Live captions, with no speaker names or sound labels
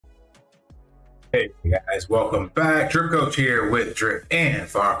Hey guys, welcome back. Drip Coach here with Drip and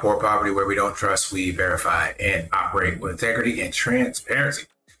Farm Poor Poverty, where we don't trust, we verify and operate with integrity and transparency.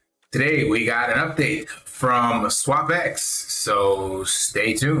 Today we got an update from SwapX, so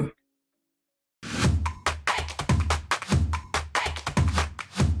stay tuned.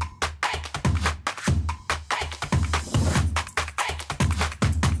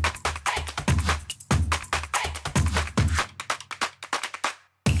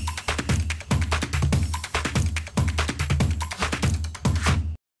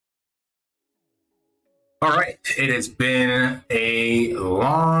 All right, it has been a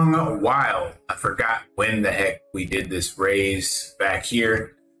long while. I forgot when the heck we did this raise back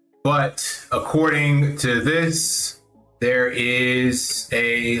here, but according to this, there is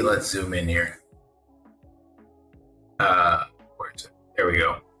a, let's zoom in here. Where's it? There we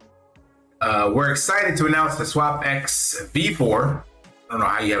go. We're excited to announce the SwapX V4. I don't know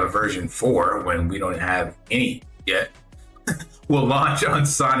how you have a version 4 when we don't have any yet. Will launch on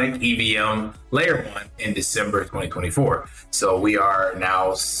Sonic EVM Layer 1 in December 2024. So we are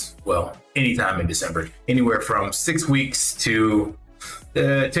now, well, anytime in December, anywhere from 6 weeks to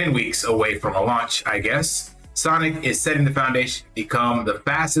 10 weeks away from a launch, I guess. Sonic is setting the foundation to become the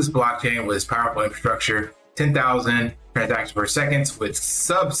fastest blockchain with its powerful infrastructure, 10,000 transactions per second with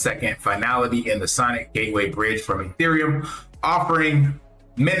sub-second finality in the Sonic Gateway Bridge from Ethereum, offering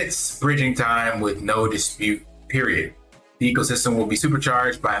minutes bridging time with no dispute, period. The ecosystem will be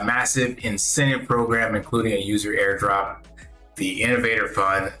supercharged by a massive incentive program, including a user airdrop, the Innovator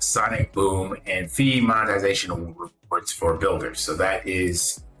Fund, Sonic Boom, and fee monetization rewards for builders. So that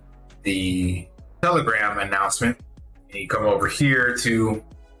is the Telegram announcement. And you come over here to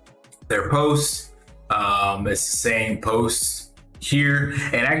their post. It's the same post here.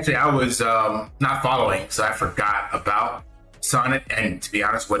 And actually, I was not following, so I forgot about Sonic. And to be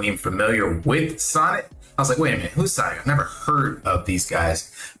honest, wasn't even familiar with Sonic. I was like, wait a minute, who's Sonic? I've never heard of these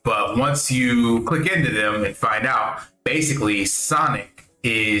guys. But once you click into them and find out, basically Sonic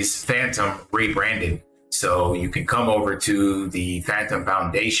is Fantom rebranded. So you can come over to the Fantom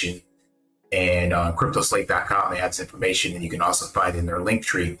Foundation and on cryptoslate.com, they have this information, and you can also find it in their link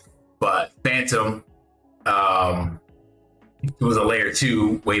tree. But Fantom, it was a layer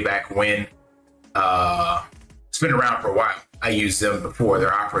 2 way back when. It's been around for a while. I used them before.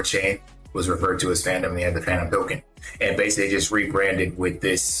 Their Opera chain was referred to as Fantom. They had the Fantom token, and basically just rebranded with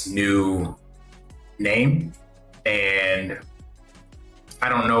this new name. And I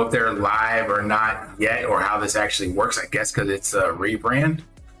don't know if they're live or not yet, or how this actually works. I guess because it's a rebrand,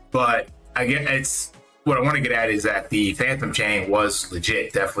 but I guess it's what I want to get at is that the Fantom chain was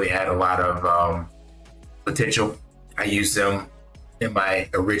legit. Definitely had a lot of potential. I used them in my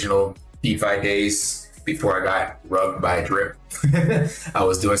original DeFi days before I got rugged by Drip. I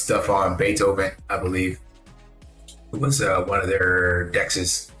was doing stuff on Beethoven, I believe. It was one of their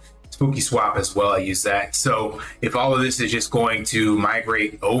dexes. Spooky Swap as well, I used that. So if all of this is just going to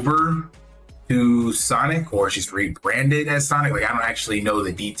migrate over to Sonic, or it's just rebranded as Sonic, like I don't actually know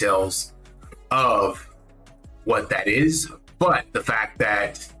the details of what that is. But the fact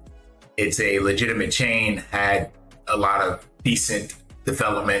that it's a legitimate chain, had a lot of decent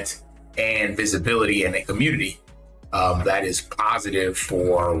development and visibility in a community, that is positive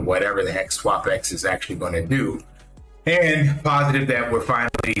for whatever the heck SwapX is actually going to do, and positive that we're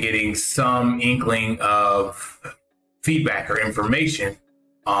finally getting some inkling of feedback or information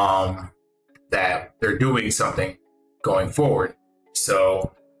that they're doing something going forward.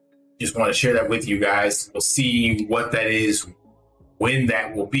 So just want to share that with you guys. We'll see what that is, when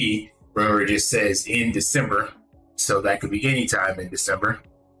that will be. Remember, it just says in December, so that could be any time in December.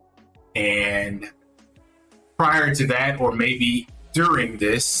 And prior to that, or maybe during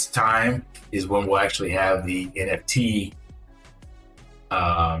this time, is when we'll actually have the NFT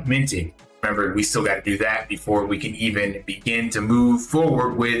minting. Remember, we still got to do that before we can even begin to move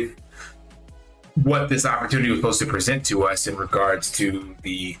forward with what this opportunity was supposed to present to us in regards to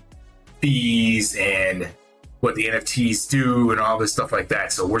the fees and what the NFTs do and all this stuff like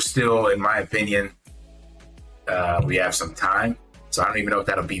that. So we're still, in my opinion, we have some time. So I don't even know if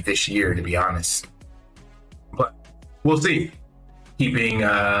that'll be this year, to be honest. But we'll see. Keeping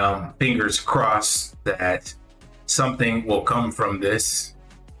fingers crossed that something will come from this.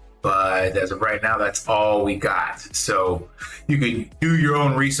 But as of right now, that's all we got. So you can do your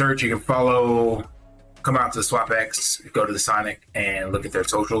own research. You can follow, come out to the SwapX, go to the Sonic and look at their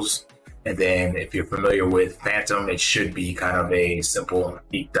socials. And then if you're familiar with Fantom, it should be kind of a simple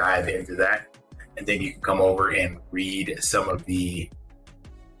deep dive into that. And then you can come over and read some of the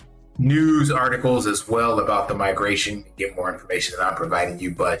news articles as well about the migration, get more information that I'm providing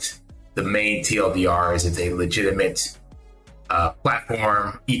you. But the main TLDR is it's a legitimate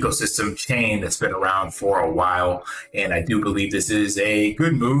platform, ecosystem, chain that's been around for a while. And I do believe this is a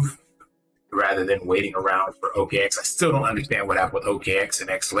good move rather than waiting around for OKX. I still don't understand what happened with OKX and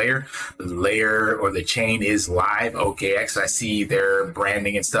X layer. The layer or the chain is live. OKX, I see their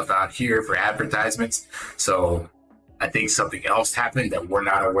branding and stuff out here for advertisements. So I think something else happened that we're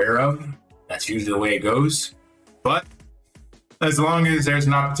not aware of. That's usually the way it goes. But as long as there's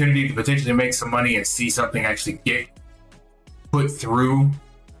an opportunity to potentially make some money and see something actually get put through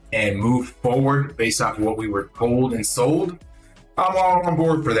and move forward based off of what we were told and sold, I'm all on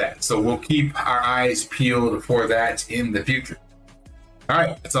board for that. So we'll keep our eyes peeled for that in the future. All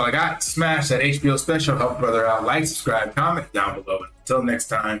right, that's all I got. Smash that HBO special, help a brother out, like, subscribe, comment down below. Until next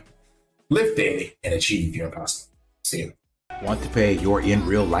time, live daily and achieve your impossible. See you. Want to pay your in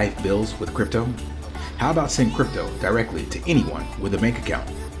real life bills with crypto? How about send crypto directly to anyone with a bank account?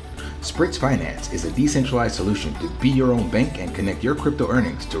 Spritz Finance is a decentralized solution to be your own bank and connect your crypto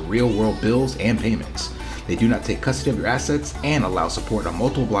earnings to real world bills and payments. They do not take custody of your assets and allow support on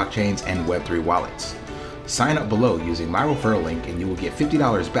multiple blockchains and Web3 wallets. Sign up below using my referral link and you will get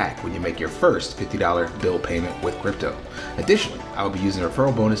 $50 back when you make your first $50 bill payment with crypto. Additionally, I will be using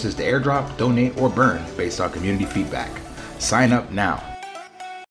referral bonuses to airdrop, donate, or burn based on community feedback. Sign up now.